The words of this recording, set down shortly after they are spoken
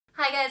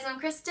guys, I'm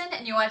Kristen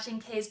and you're watching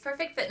Kay's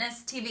Perfect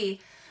Fitness TV.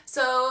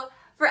 So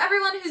for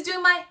everyone who's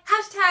doing my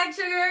hashtag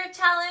sugar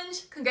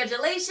challenge,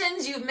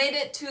 congratulations, you've made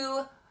it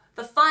to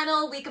the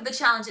final week of the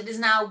challenge. It is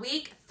now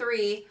week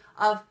 3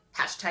 of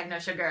hashtag no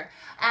sugar.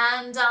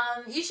 And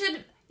you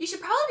should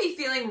probably be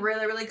feeling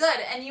really good.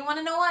 And you want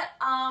to know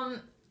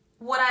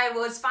what I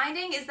was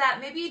finding is that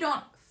maybe you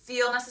don't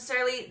feel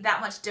necessarily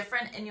that much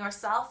different in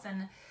yourself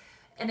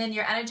and in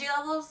your energy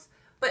levels.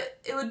 But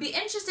it would be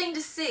interesting to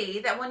see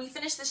that when you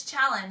finish this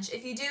challenge,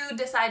 if you do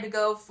decide to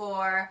go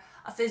for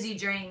a fizzy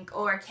drink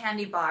or a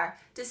candy bar,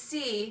 to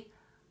see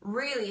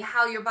really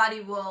how your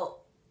body will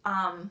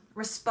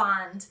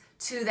respond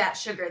to that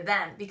sugar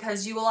then,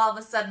 because you will all of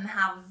a sudden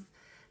have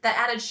that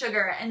added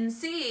sugar, and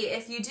see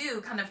if you do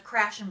kind of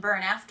crash and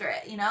burn after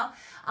it, you know?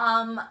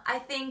 I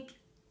think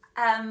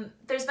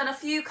there's been a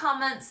few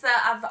comments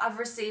that I've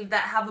received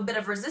that have a bit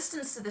of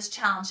resistance to this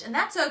challenge, and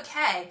that's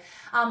okay.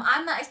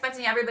 I'm not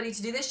expecting everybody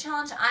to do this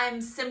challenge.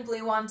 I'm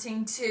simply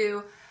wanting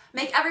to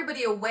make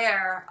everybody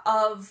aware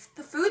of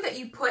the food that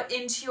you put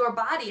into your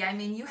body. I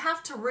mean, you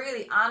have to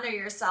really honor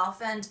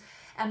yourself and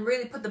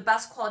really put the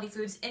best quality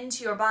foods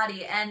into your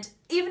body. And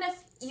even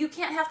if you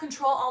can't have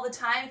control all the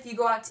time, if you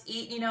go out to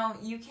eat, you know,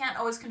 you can't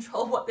always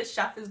control what the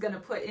chef is going to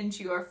put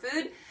into your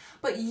food.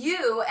 But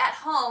you at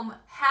home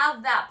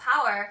have that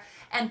power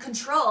and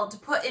control to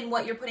put in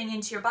what you're putting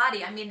into your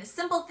body. I mean,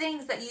 simple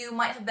things that you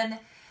might have been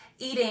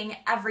eating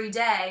every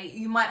day,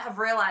 you might have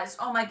realized,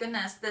 oh my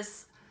goodness,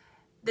 this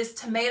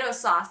tomato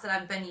sauce that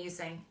I've been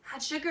using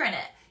had sugar in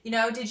it. You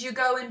know, did you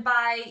go and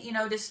buy, you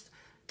know, just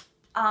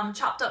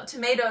chopped up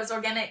tomatoes,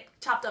 organic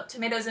chopped up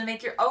tomatoes, and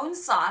make your own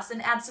sauce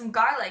and add some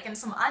garlic and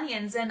some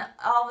onions, and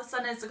all of a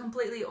sudden it's a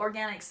completely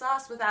organic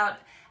sauce without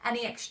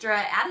any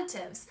extra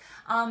additives?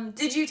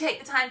 Did you take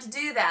the time to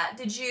do that?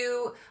 Did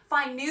you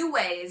find new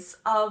ways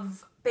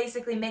of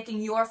basically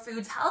making your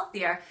foods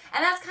healthier?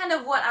 And that's kind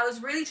of what I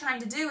was really trying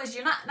to do, is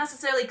you're not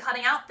necessarily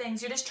cutting out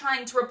things, you're just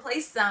trying to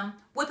replace them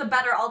with a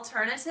better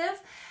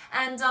alternative.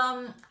 And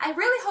I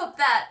really hope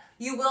that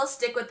you will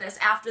stick with this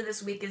after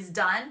this week is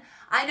done.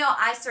 I know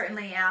I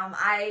certainly am.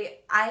 I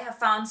have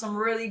found some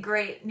really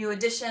great new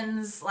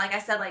additions. Like I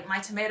said, like my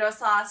tomato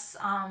sauce.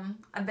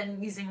 I've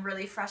been using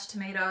really fresh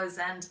tomatoes,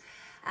 and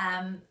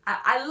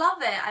I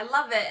love it. I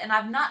love it. And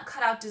I've not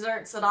cut out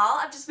desserts at all.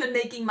 I've just been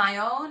making my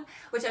own,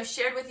 which I've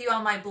shared with you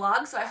on my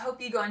blog. So I hope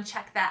you go and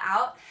check that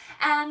out.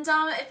 And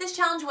if this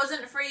challenge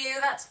wasn't for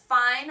you, that's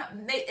fine.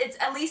 It's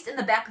at least in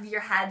the back of your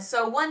head.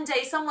 So one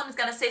day someone is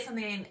going to say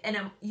something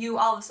and you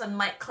all of a sudden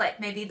might click.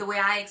 Maybe the way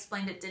I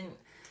explained it didn't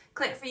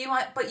click for you,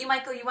 but you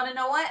might go, you want to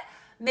know what?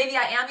 Maybe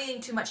I am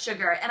eating too much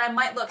sugar and I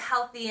might look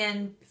healthy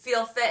and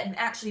feel fit and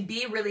actually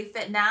be really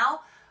fit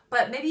now,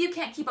 but maybe you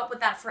can't keep up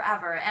with that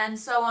forever. And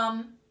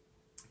so,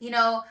 you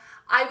know,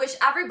 I wish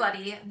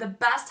everybody the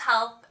best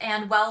health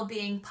and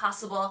well-being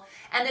possible.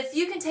 And if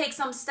you can take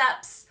some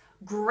steps,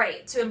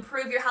 great, to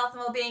improve your health and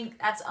well-being,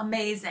 that's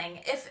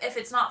amazing. If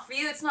it's not for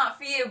you, it's not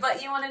for you.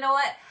 But you want to know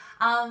what?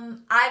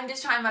 I'm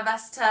just trying my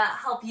best to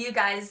help you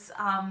guys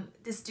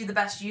just do the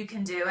best you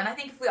can do. And I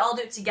think if we all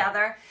do it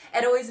together,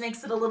 it always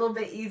makes it a little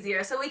bit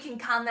easier. So we can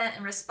comment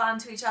and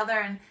respond to each other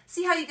and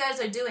see how you guys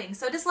are doing.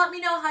 So just let me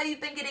know how you've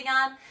been getting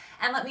on,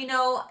 and let me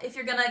know if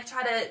you're gonna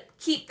try to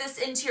keep this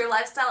into your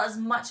lifestyle as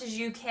much as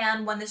you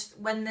can when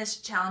this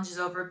challenge is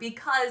over.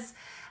 Because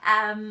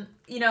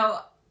you know,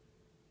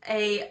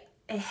 a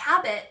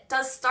habit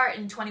does start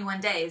in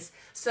 21 days.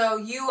 So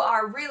you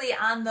are really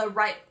on the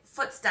right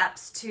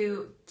footsteps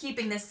to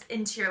keeping this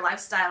into your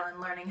lifestyle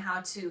and learning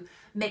how to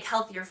make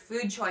healthier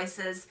food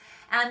choices.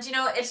 And you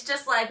know, it's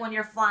just like when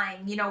you're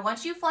flying, you know,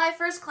 once you fly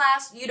first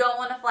class, you don't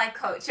want to fly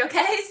coach,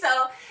 okay?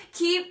 So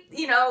keep,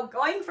 you know,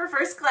 going for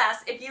first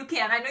class if you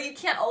can. I know you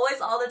can't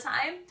always all the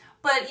time,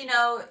 but you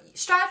know,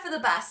 strive for the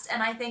best,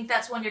 and I think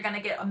that's when you're going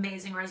to get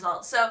amazing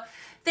results. So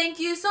thank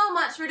you so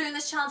much for doing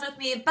this challenge with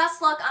me.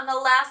 Best luck on the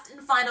last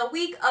and final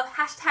week of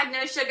hashtag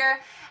no sugar.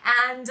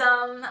 And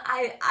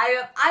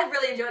I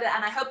really enjoyed it,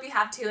 and I hope you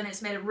have too, and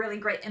it's made a really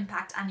great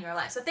impact on your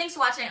life. So thanks for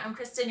watching. I'm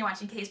Kristen. You're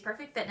watching Kay's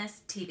Perfect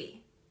Fitness TV.